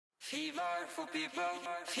Fever for people,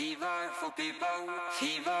 fever for people,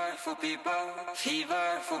 fever for people,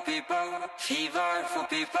 fever for people, fever for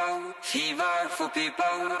people, fever for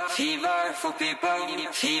people, fever for people,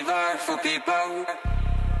 fever for people.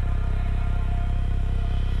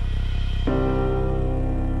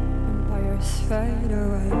 Empires fade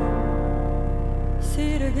away.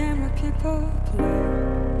 See the game where people play.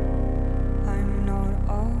 I'm not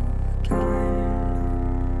all kind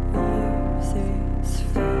of leaves its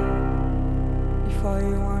fate. Before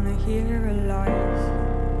you wanna hear a lies,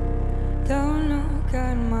 don't look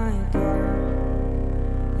at my door.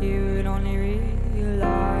 You'd only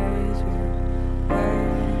realize we're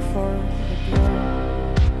waiting for the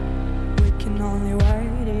blow. We can only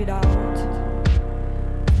wait it out.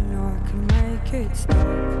 You know I can make it stop.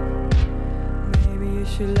 Maybe you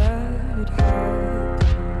should let it happen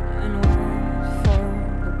and wait for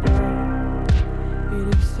the blow. It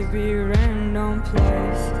used to be a random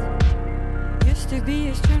place. Used to be a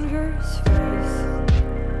stranger's face.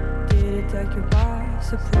 Did it take you by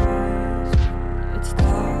surprise? It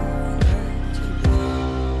started to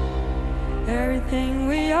be everything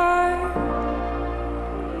we are,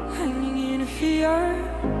 hanging in a fear.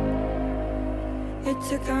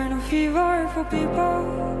 It's a kind of fever for people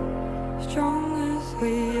strong as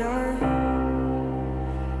we are.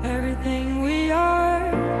 Everything we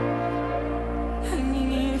are,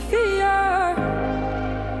 hanging in a fear.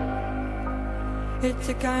 It's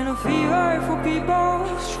a kind of fever for people.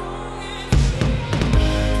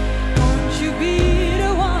 Won't you be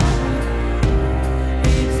the one?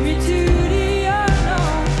 Leads me to the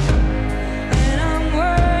unknown, and I'm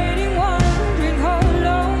waiting, wondering how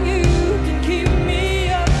long you can keep me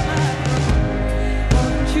up my road.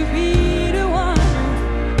 Won't you be the one?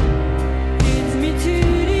 Leads me to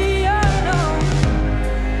the unknown,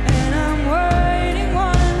 and I'm waiting,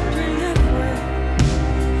 wondering if we're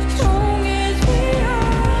strong as we are.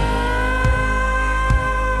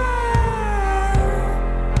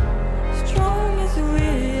 Strong as we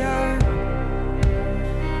are.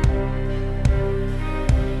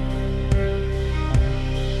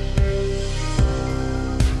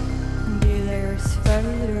 The layers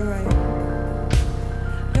fade away.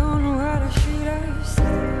 Don't know what I should have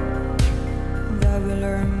said. The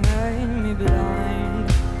blur made me blind.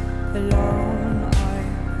 Alone I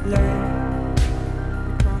lay.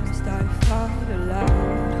 You promised I fought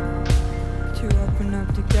aloud to open up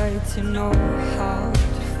the gates. You know how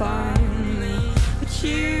to find me, but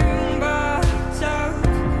you backed out.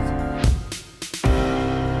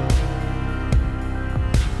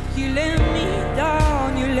 You let me down,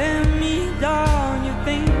 you let me down. You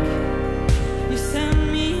think you sent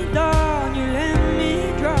me down, you let me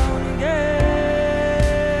drown again.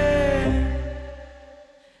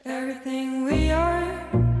 Everything we are,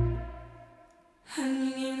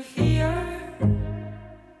 hanging in fear.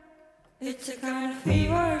 It's a kind of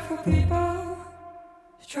fever for people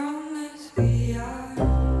strong as we are.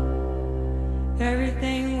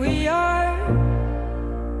 Everything we are,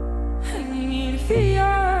 hanging in fear.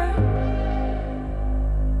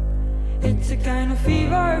 It's a kind of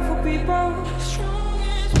fever for people strong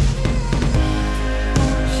as we are.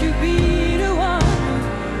 Won't you be the one?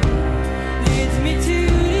 Leads me to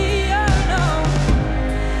the unknown,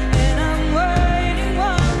 and I'm waiting,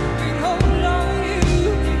 wondering how long you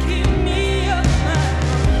can keep me up my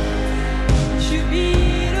road. Won't you be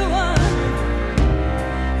the one?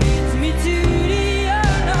 Leads me to the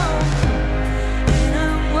unknown, and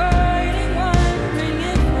I'm waiting, wondering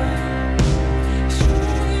if we're strong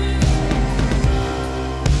as we are.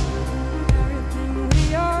 Everything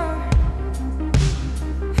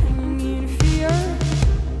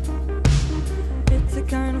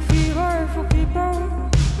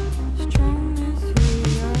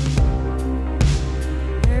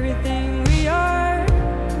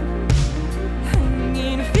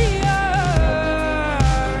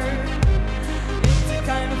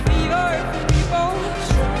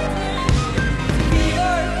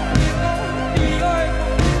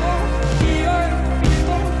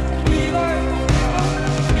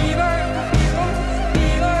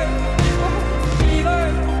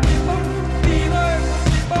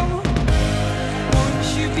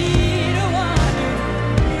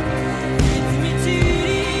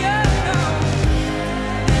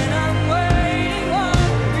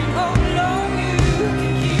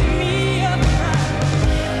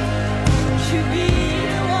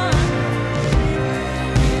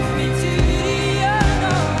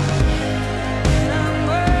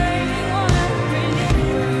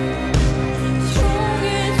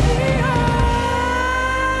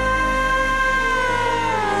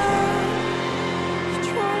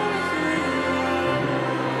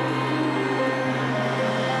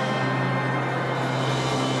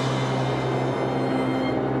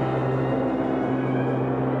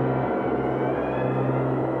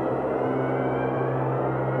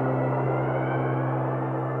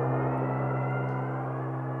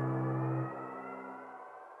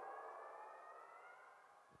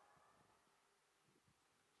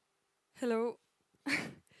Hello.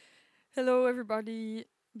 Hello, everybody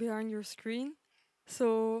behind your screen.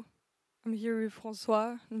 So, I'm here with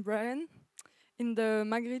François and Brian in the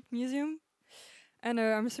Magritte Museum. And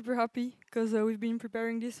I'm super happy because we've been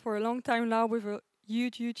preparing this for a long time now with a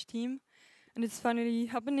huge team. And it's finally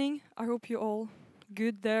happening. I hope you all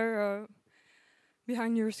good there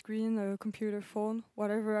behind your screen, computer, phone,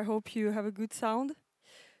 whatever. I hope you have a good sound.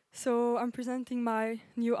 So, I'm presenting my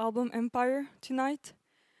new album, Empire, tonight.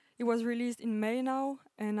 It was released in May now,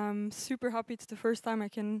 and I'm super happy. It's the first time I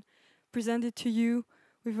can present it to you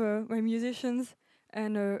with my musicians,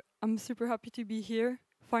 and I'm super happy to be here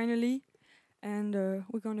finally. And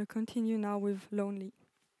we're gonna continue now with Lonely.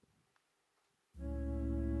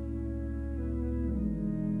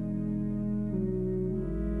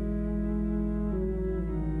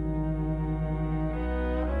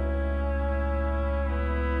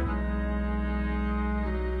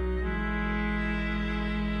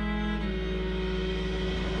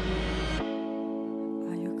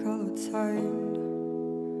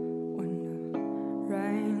 When the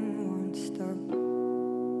rain won't stop,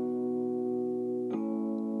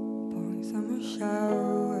 pouring summer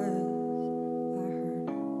showers, I heard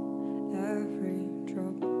every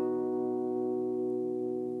drop.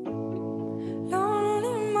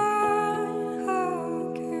 Lonely mind, how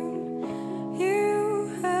can you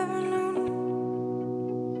ever know?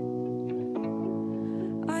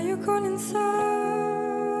 Are you caught inside?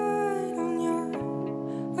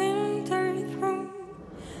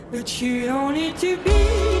 But you don't need to be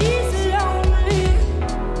this lonely.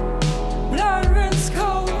 Blood runs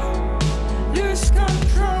cold, lose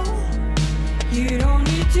control. You don't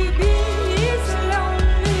need to be this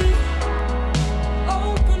lonely.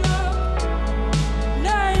 Open up,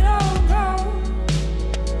 let it all go.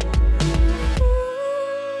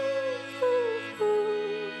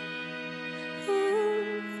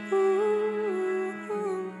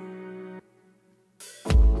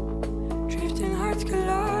 Drifting hearts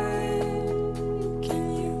collide.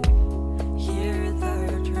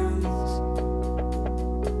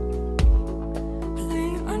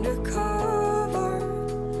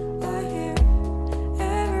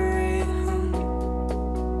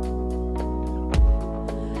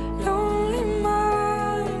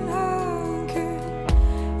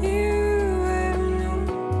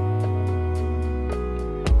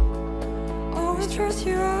 Trust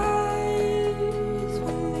your eyes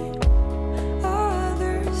when the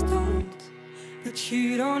others don't. But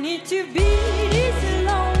you don't need to be this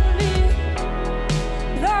lonely.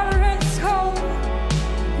 Blood runs cold,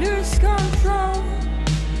 lose control.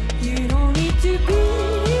 You don't need to be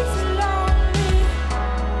this lonely.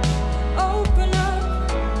 Open up,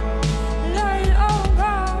 let it all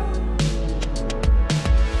go.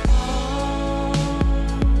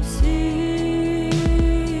 See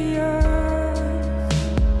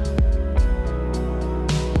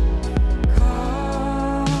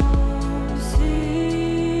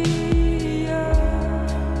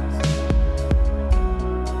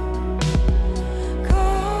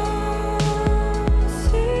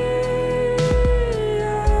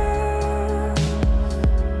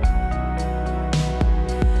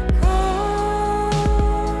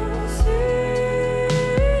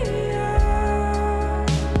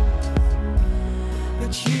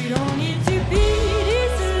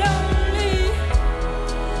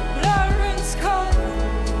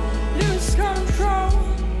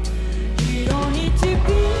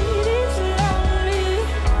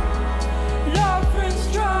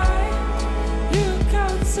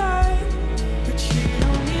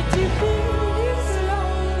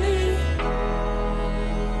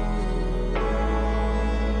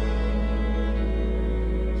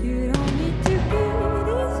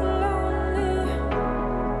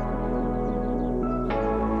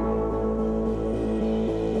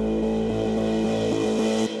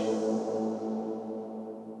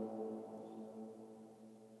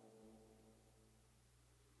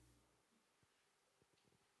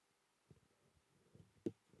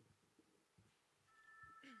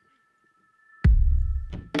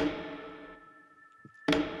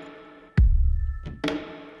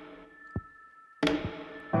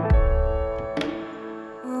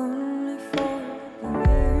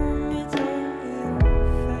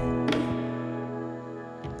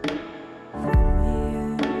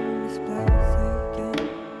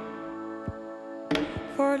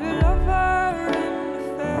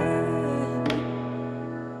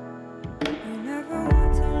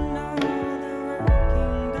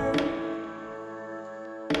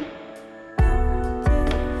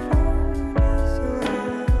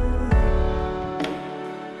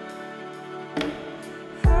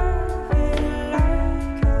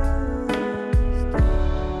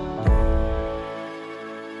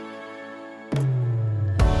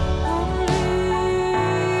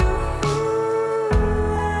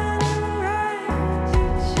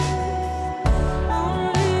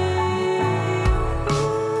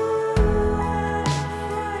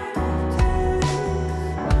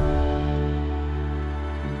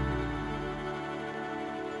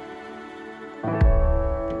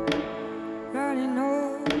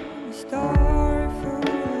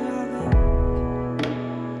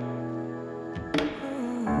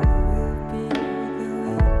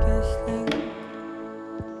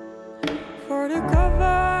the cover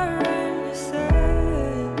and you say,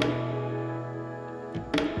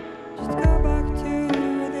 just go back to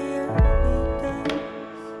the early days.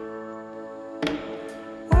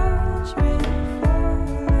 Watch me falling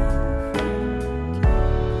from tears,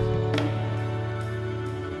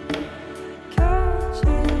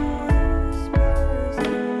 catching whispers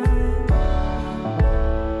in my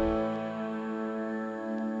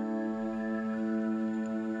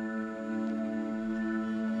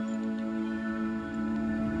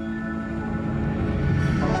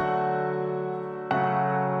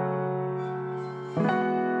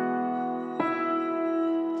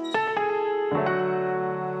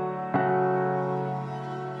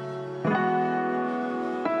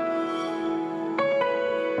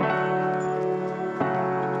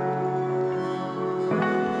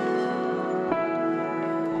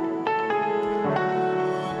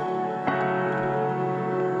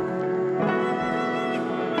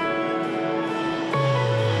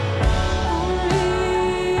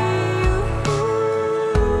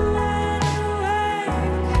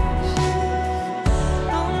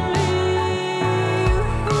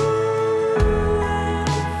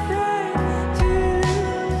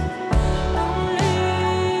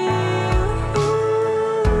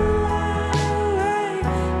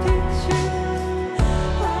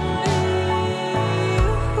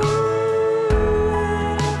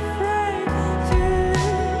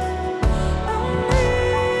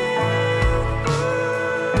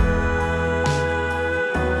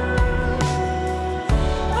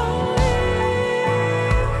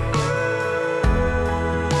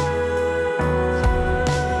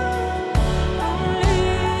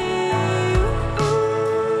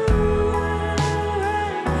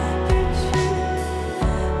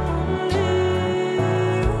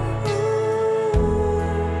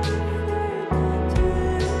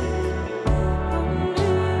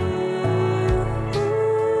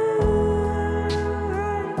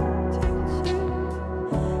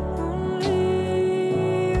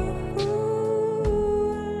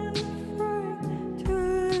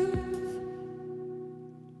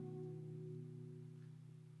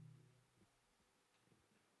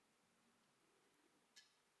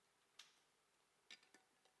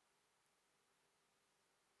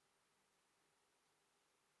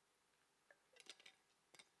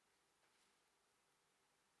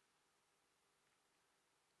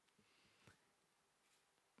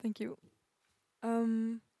Thank you.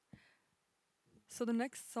 So the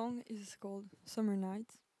next song is called Summer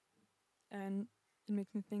Night, and it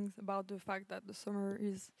makes me think about the fact that the summer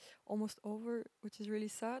is almost over, which is really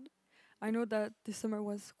sad. I know that this summer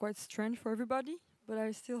was quite strange for everybody, but I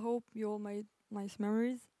still hope you all made nice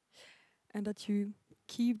memories and that you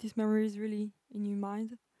keep these memories really in your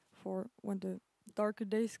mind for when the darker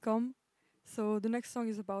days come. So the next song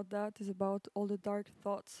is about that, is about all the dark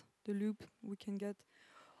thoughts, the loop we can get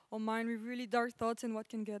on mind with really dark thoughts and what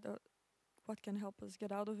can help us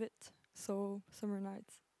get out of it. So Summer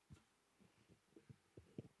Nights.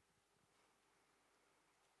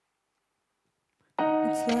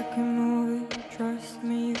 It's like a movie, trust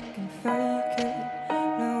me, you can fake it.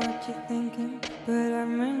 Know what you're thinking, but I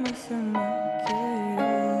made myself naked.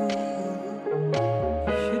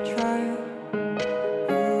 You should try it.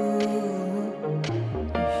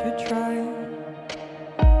 You should try it.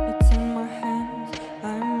 It's in my hands,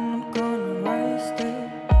 I'm not gonna waste it.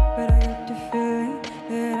 But I get the feeling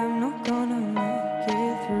that I'm not gonna make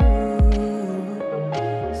it through.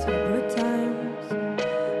 Some good times.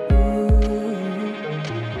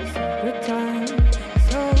 Good time,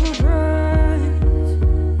 so bright,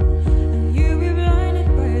 and you be blinded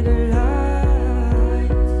by the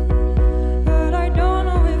lights.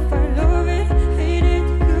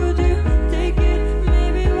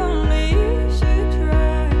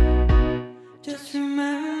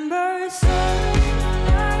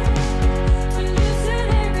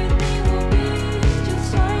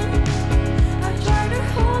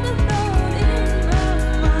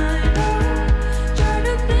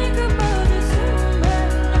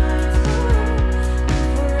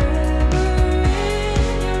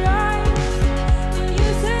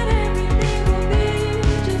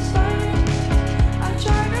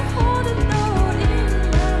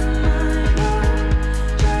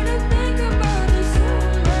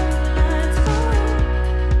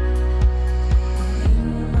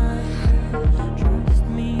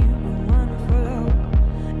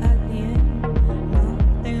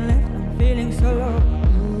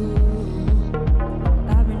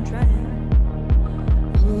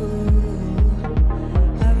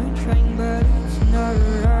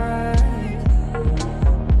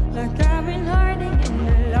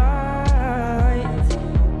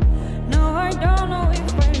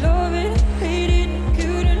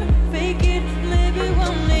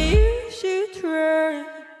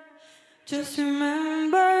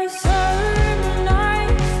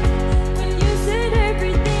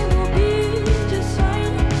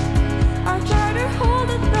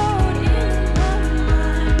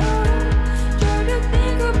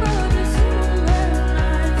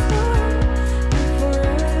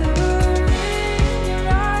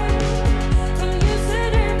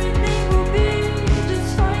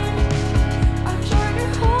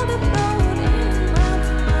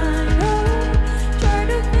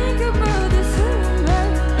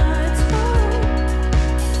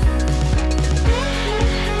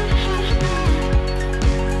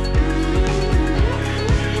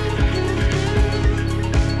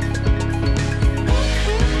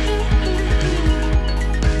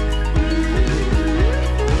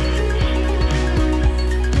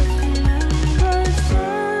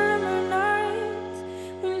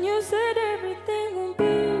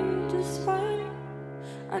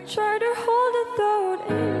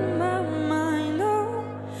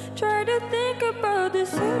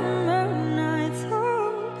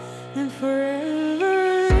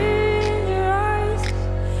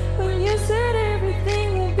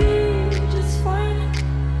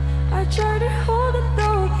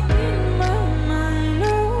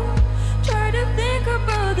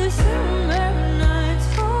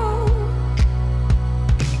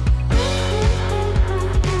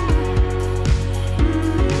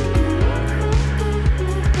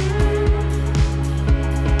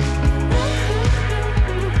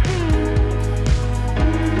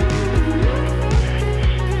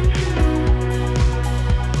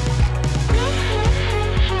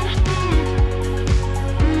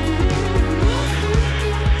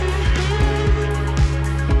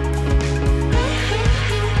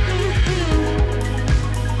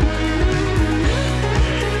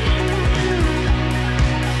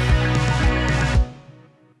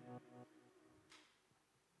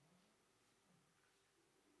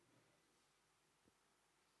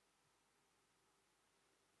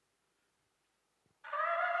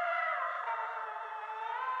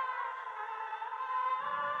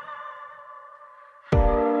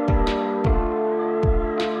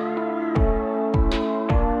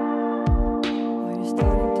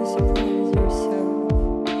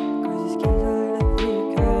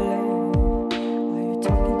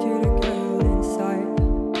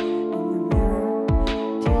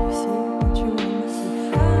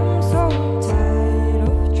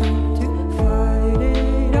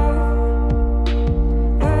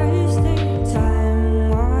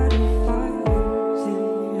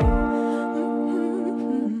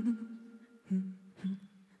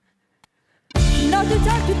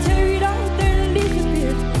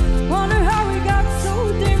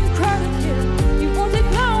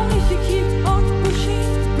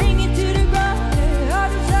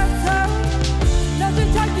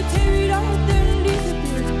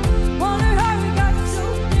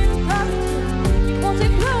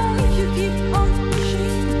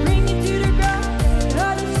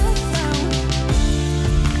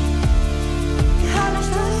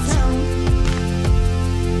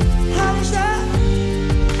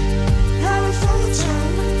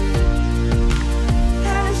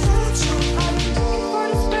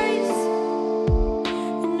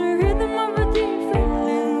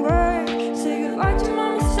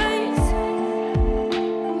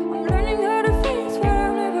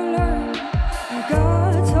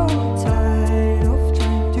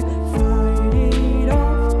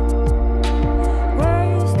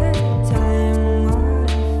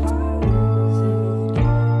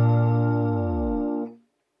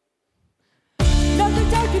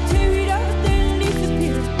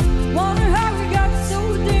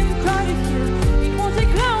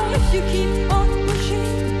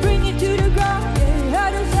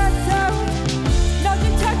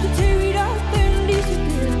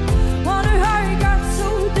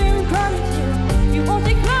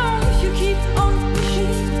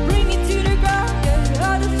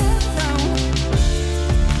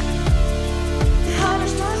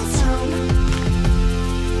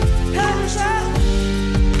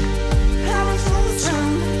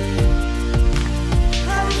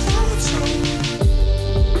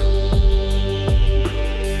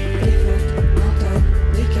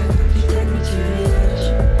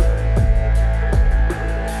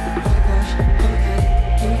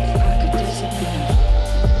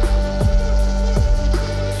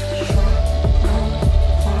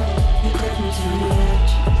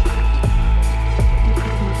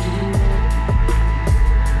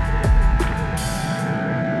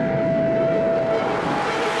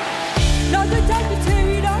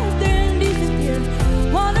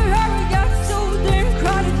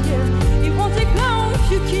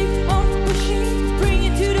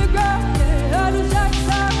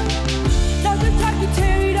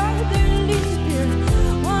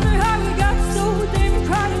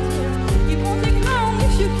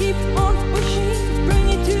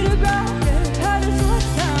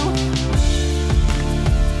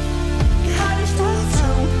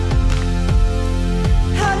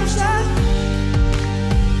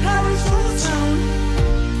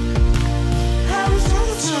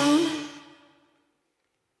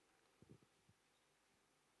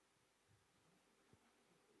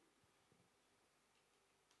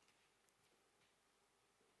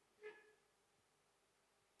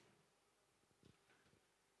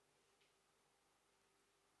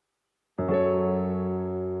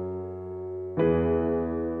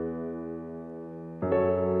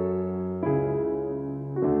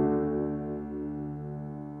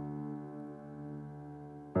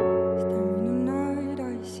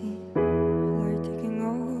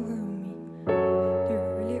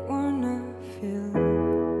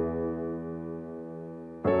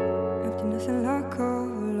 Emptiness and lack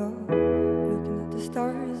of love. Looking at the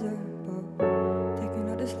stars above, taking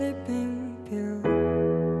out the sleeping pill.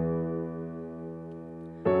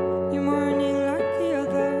 You're mourning like the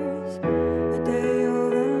others, a day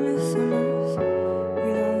of endless summers,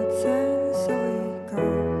 without sense, so it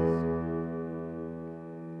goes.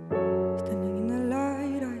 Standing in the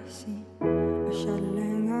light, I see a shadow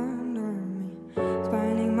laying under me,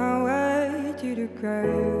 spinning my way to the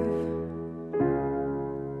grave.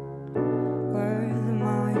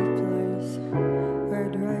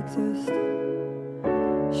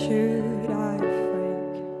 Should I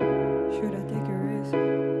fake? Should I take a risk?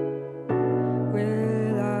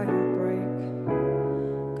 Will I break?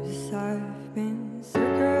 'Cause I've been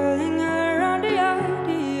circling around the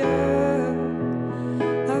idea.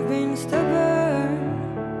 I've been stubborn,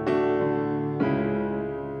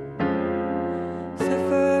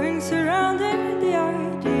 suffering surrounding the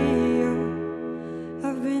idea.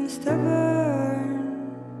 I've been stubborn.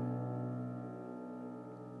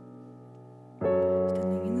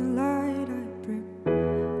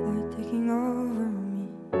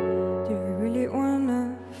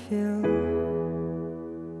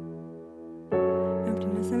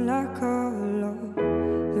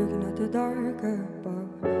 Dark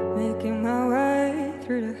above, making my way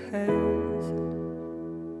through the haze.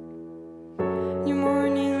 You're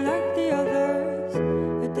mourning like the others,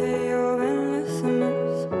 a day of endless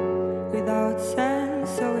summers, without sense,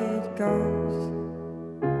 so it goes.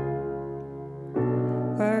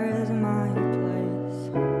 Where is my place?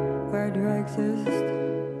 Where do I exist?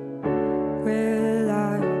 Will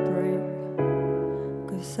I break?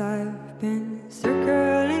 'Cause I've been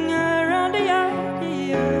circling around the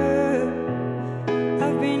idea.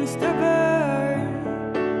 Been stubborn,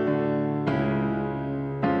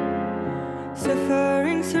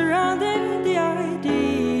 suffering surrounding the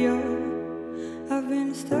idea. I've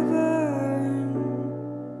been stubborn.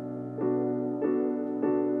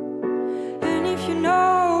 And if you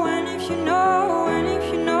know, and if you know, and if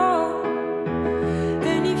you know,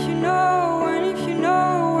 and if you know, and if you know,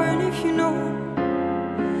 and if you know, and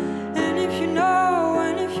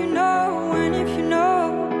if you know, and if you know, and if you know,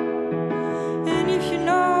 if you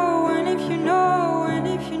know, and if you know, and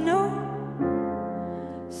if you know,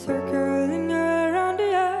 circling around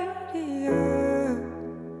the idea.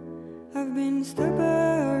 I've been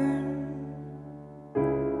stubborn,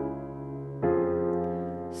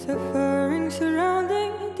 suffering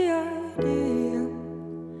surrounding the idea.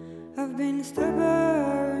 I've been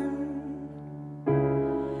stubborn,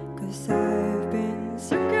 'cause I've been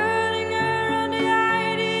circling around the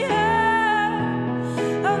idea.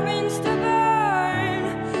 I've been stubborn.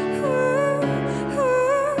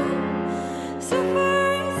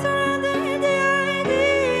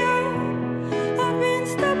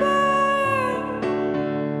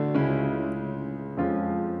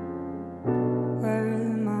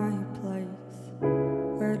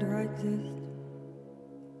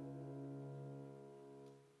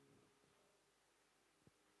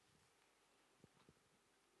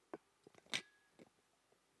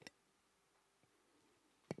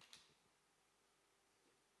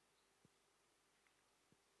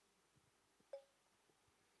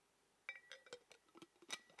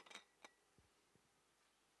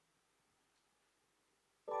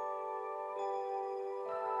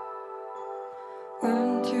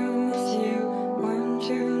 Want to miss you, want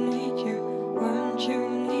to need you, want to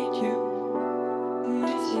need you,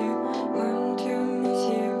 miss you, want to miss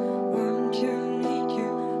you, want to need you,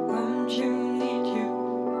 want to need you,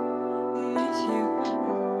 miss you.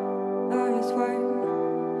 Eyes wide,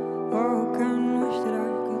 open, wish that I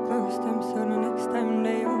could close them so the next time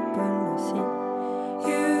they open I see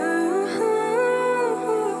you.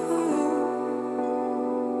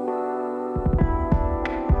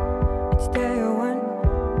 It's day one.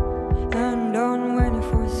 And on waiting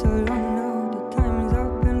for so long now, the time is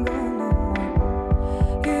up.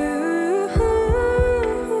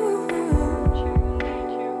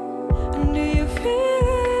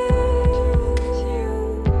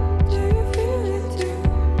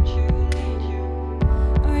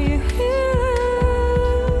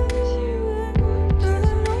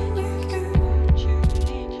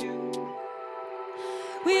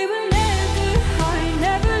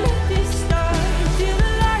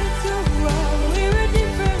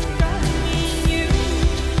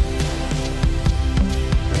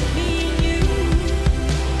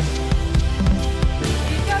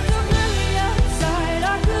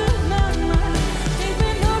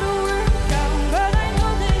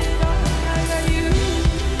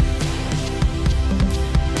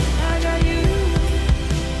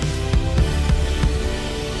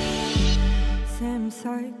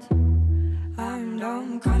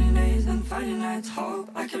 down, counting days and Friday nights.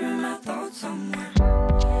 Hope I can read my thoughts somewhere.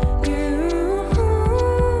 You.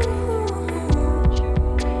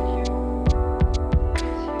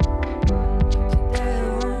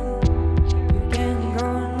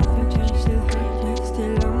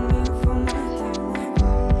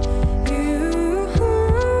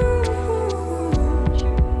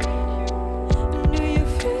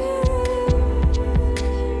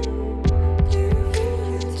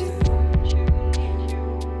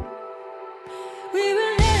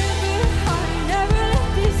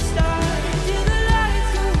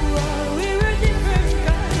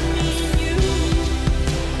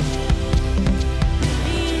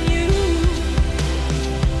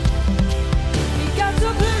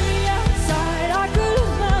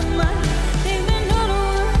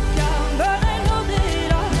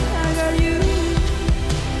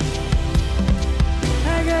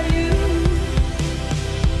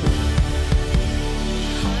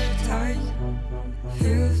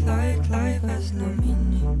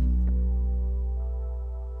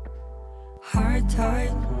 Hard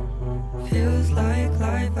tide feels like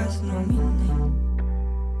life has no meaning.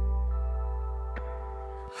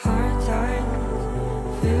 Hard tide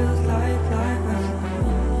feels like life has no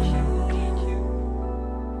meaning.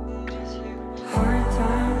 Hard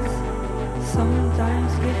times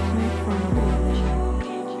sometimes keep me from breathing.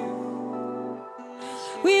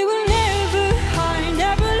 We will never hide,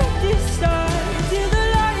 never let this start till the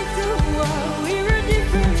lights go out. We were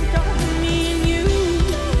different, me and you.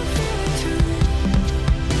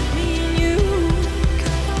 Me and you.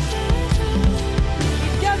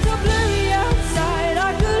 It got so blurry outside, I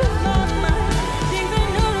could lose my mind. Think they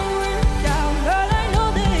know the word down, but I know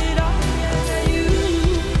that I got you.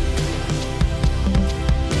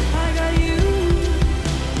 I got you.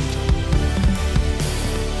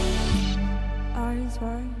 Eyes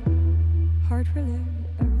wide, heart relieved.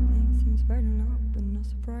 Everything seems brighten up, but no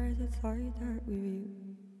surprise it's like that with you.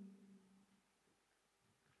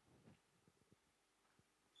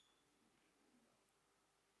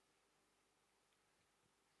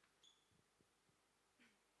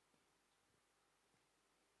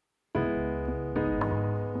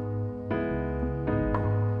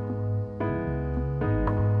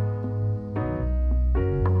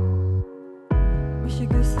 We should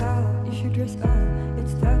go south, you should dress up.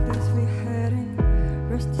 It's that place we're heading.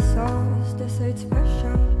 Rest the sauce, they say it's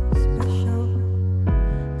special, special.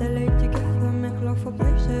 They lay together, make love for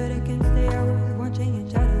pleasure. They can stay hours watching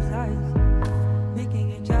each other's eyes,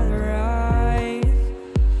 making each other rise.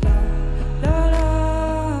 La la la,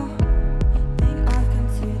 think I can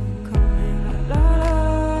see them coming. La la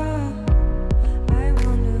la, I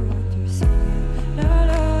wonder what you're singing. La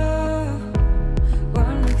la,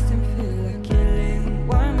 what makes them feel like killing?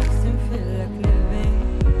 What makes them feel like living?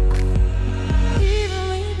 Even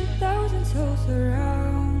with 1,000 souls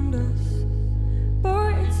around us, boy,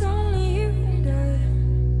 it's only you and I.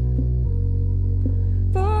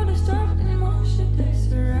 For the strong emotion they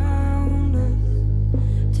surround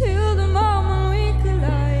us, till the moment we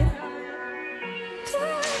collide.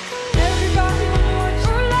 Everybody wanna watch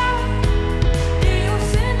our life. They all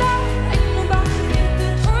stand up, ain't nobody get the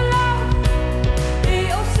our life. They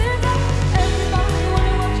all stand up, everybody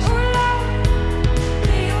wanna watch our life.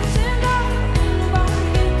 They all stand up, ain't nobody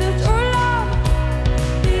get the our life.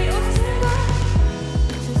 They all stand up.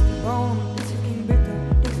 It's just the bone, it's fucking bitter,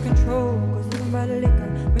 takes control, goes even by the liquor,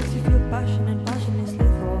 makes you feel passion, and passion is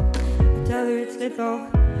lethal. I tell you it's lethal.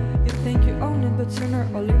 You think you own it, but sooner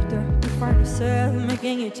or later you find yourself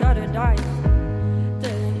making each other die,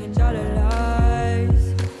 telling each other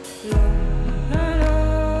lies. La la la,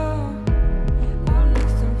 what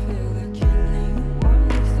makes them feel like killing? What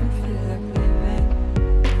makes them feel like living?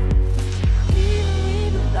 Even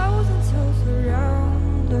with 1,000 souls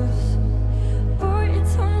around us, boy,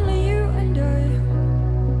 it's only you and I.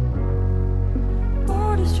 For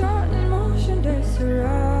the strong emotion they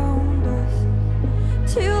surround us,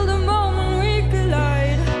 till the moment we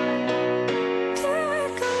collide.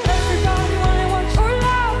 Everybody wanna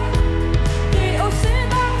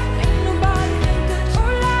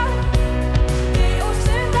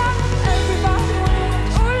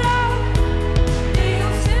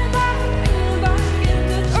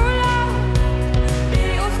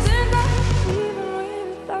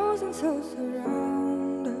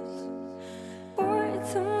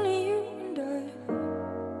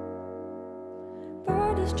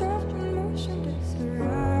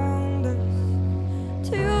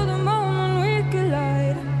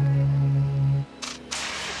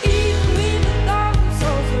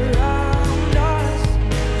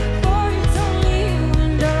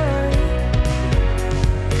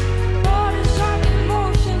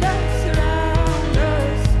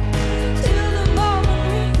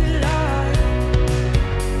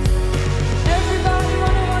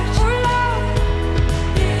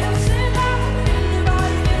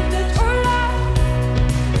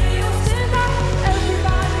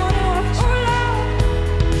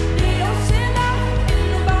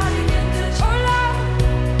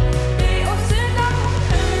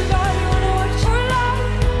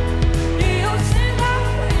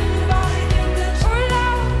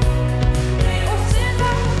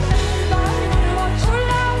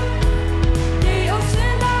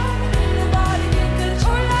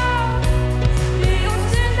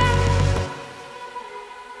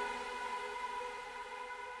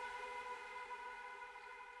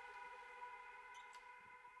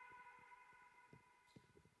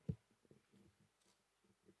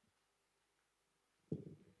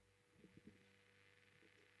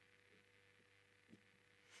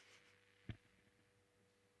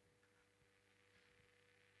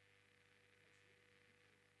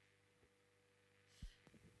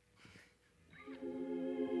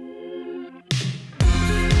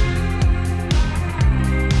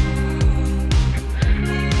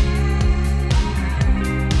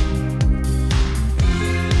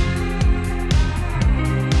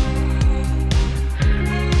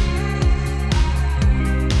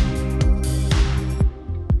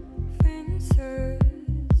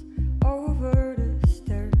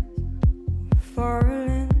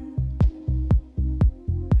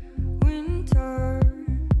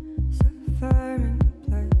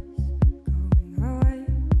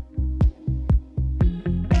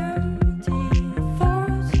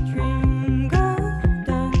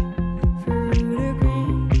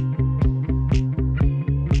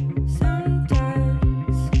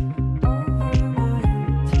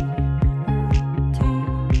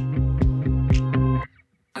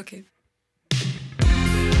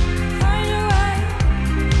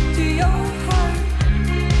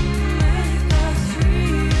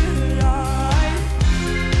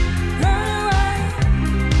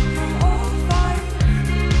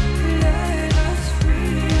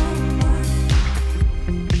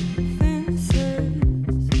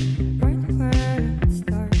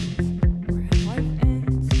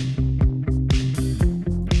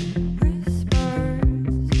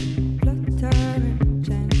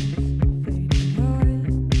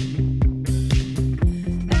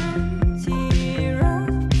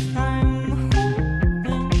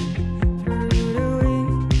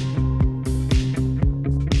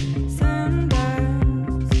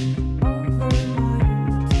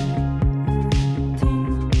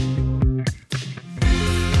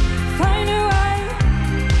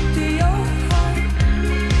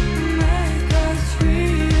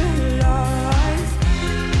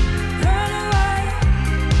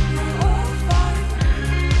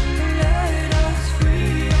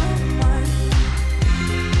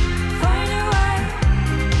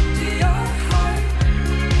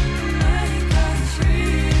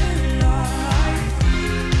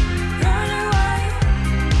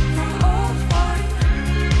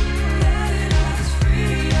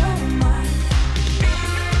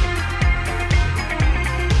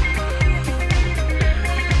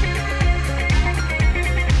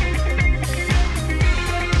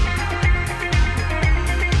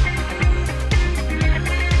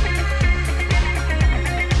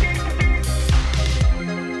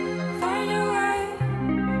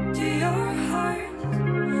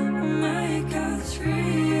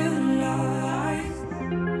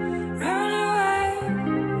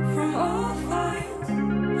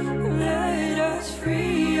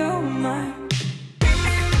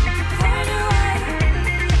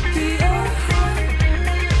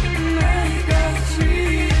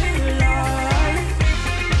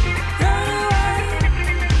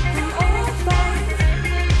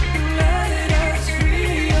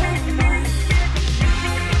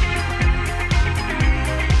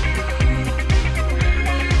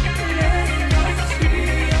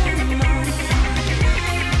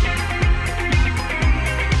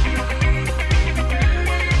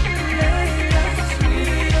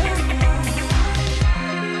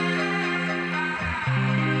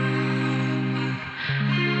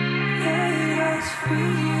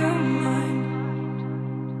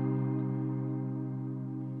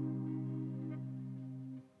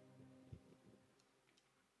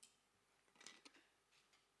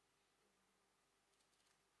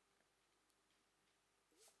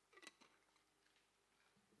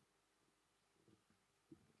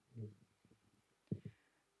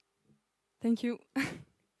Thank you.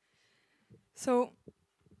 So,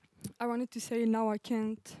 I wanted to say now I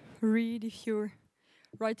can't read if you're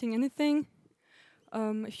writing anything,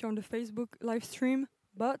 if you're on the Facebook live stream,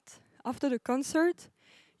 but after the concert,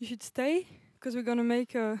 you should stay because we're gonna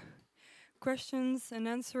make a questions and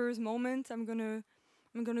answers moment. I'm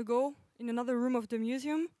gonna go in another room of the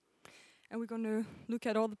museum, and we're gonna look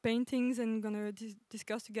at all the paintings and gonna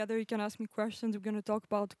discuss together. You can ask me questions. We're gonna talk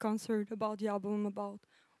about the concert, about the album, about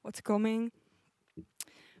what's coming.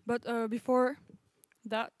 But before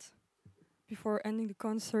that, before ending the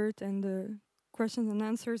concert and the questions and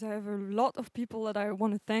answers, I have a lot of people that I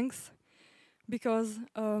want to thank because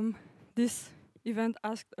this event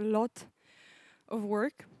asked a lot of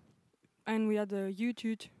work, and we had a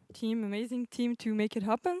huge team, amazing team to make it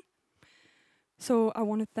happen. So I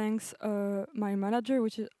want to thank my manager,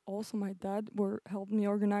 which is also my dad, who helped me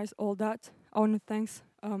organize all that. I want to thank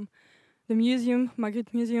the museum,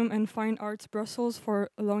 Magritte Museum and Fine Arts Brussels, for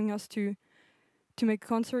allowing us to make a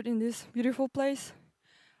concert in this beautiful place.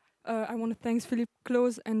 I want to thank Philippe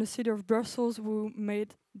Close and the city of Brussels who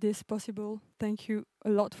made this possible. Thank you a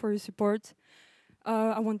lot for your support.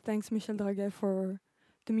 I want to thank Michel Draguet for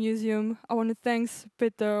the museum. I want to thank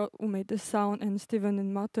Peter who made the sound, and Steven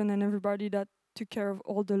and Martin and everybody that took care of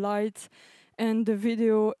all the lights and the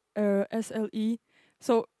video, SLE.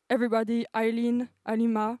 So everybody, Eileen,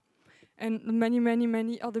 Alima, and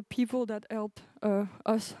many other people that helped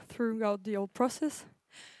us throughout the whole process.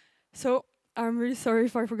 So I'm really sorry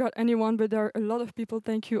if I forgot anyone, but there are a lot of people.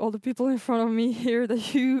 Thank you, all the people in front of me here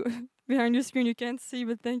that you behind the screen you can't see,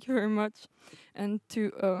 but thank you very much. And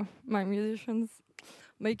to my musicians,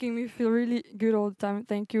 making me feel really good all the time.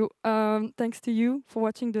 Thank you. Thanks to you for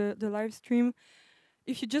watching the live stream.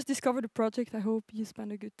 If you just discovered the project, I hope you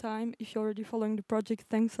spend a good time. If you're already following the project,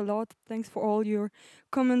 thanks a lot. Thanks for all your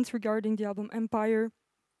comments regarding the album Empire.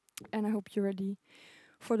 And I hope you're ready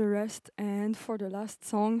for the rest and for the last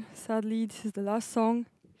song. Sadly, this is the last song,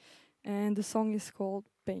 and the song is called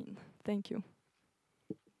Pain. Thank you.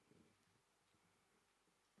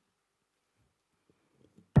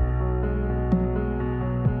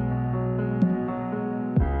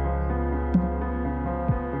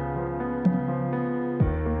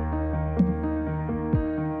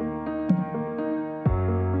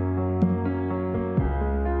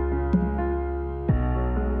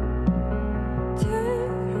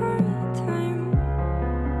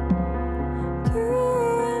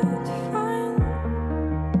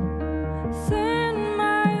 Say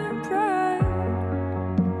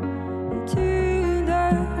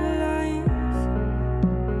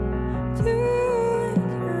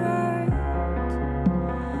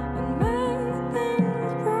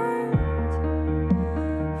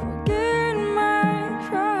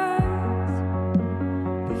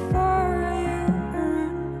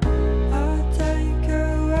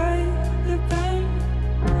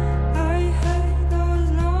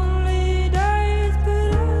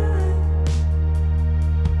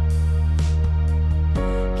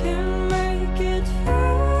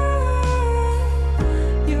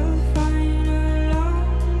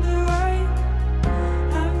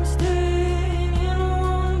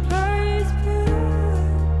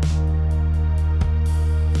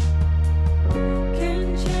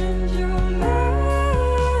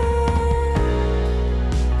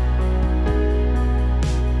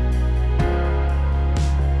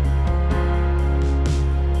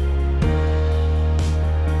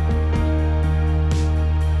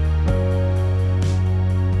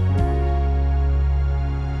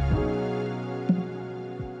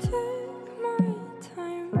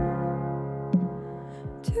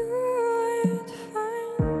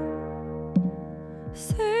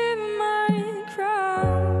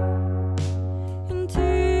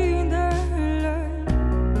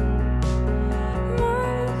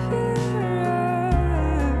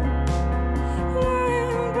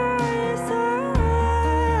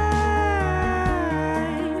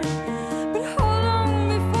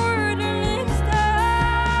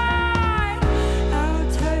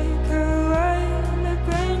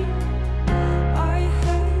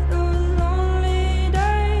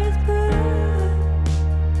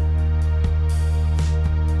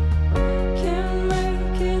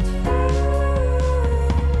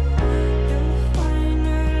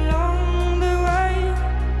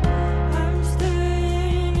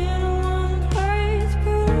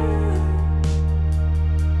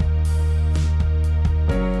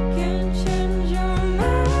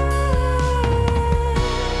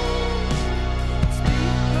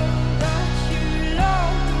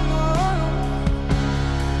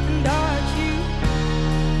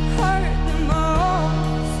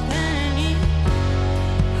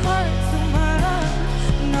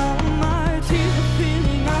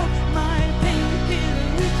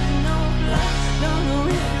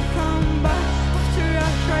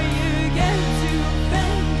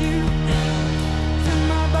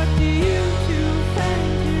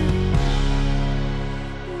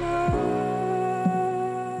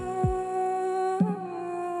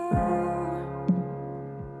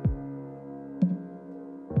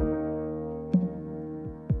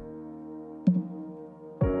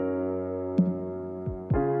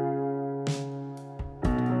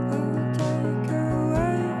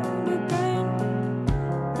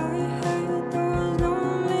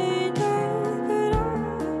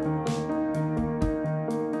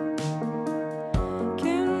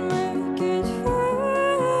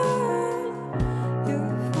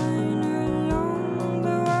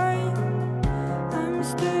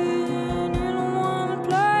staying in one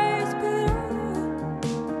place, but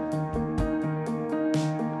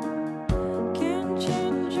I can't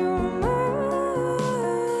change your mind.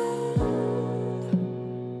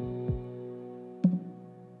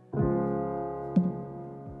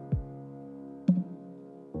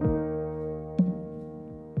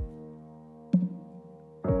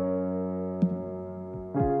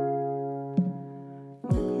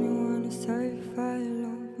 Make me wanna say if I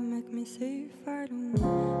love, make me see if I don't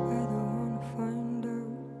wanna find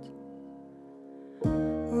out.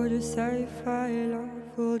 Would you say if I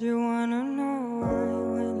love, would you wanna know why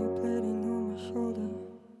when you're bleeding on my shoulder?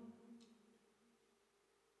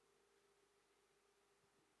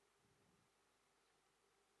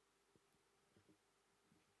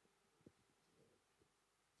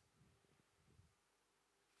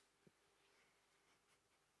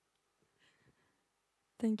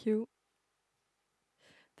 Thank you.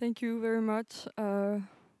 Thank you very much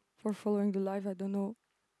for following the live. I don't know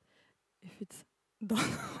if it's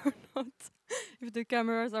done or not, if the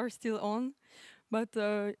cameras are still on. But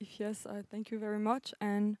if yes, thank you very much.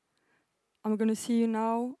 And I'm gonna see you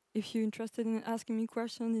now. If you're interested in asking me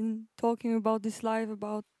questions, in talking about this live,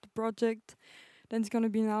 about the project, then it's gonna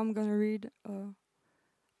be now. I'm gonna read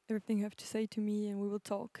everything you have to say to me and we will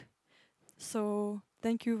talk. So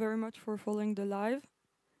thank you very much for following the live.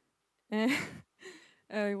 And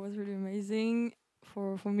it was really amazing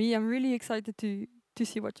for me. I'm really excited to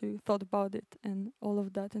see what you thought about it and all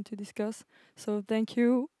of that and to discuss. So thank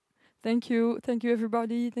you. Thank you. Thank you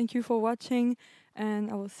everybody. Thank you for watching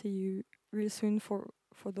and I will see you real soon for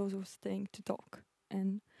those who are staying to talk.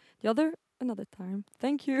 And the other another time.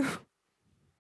 Thank you.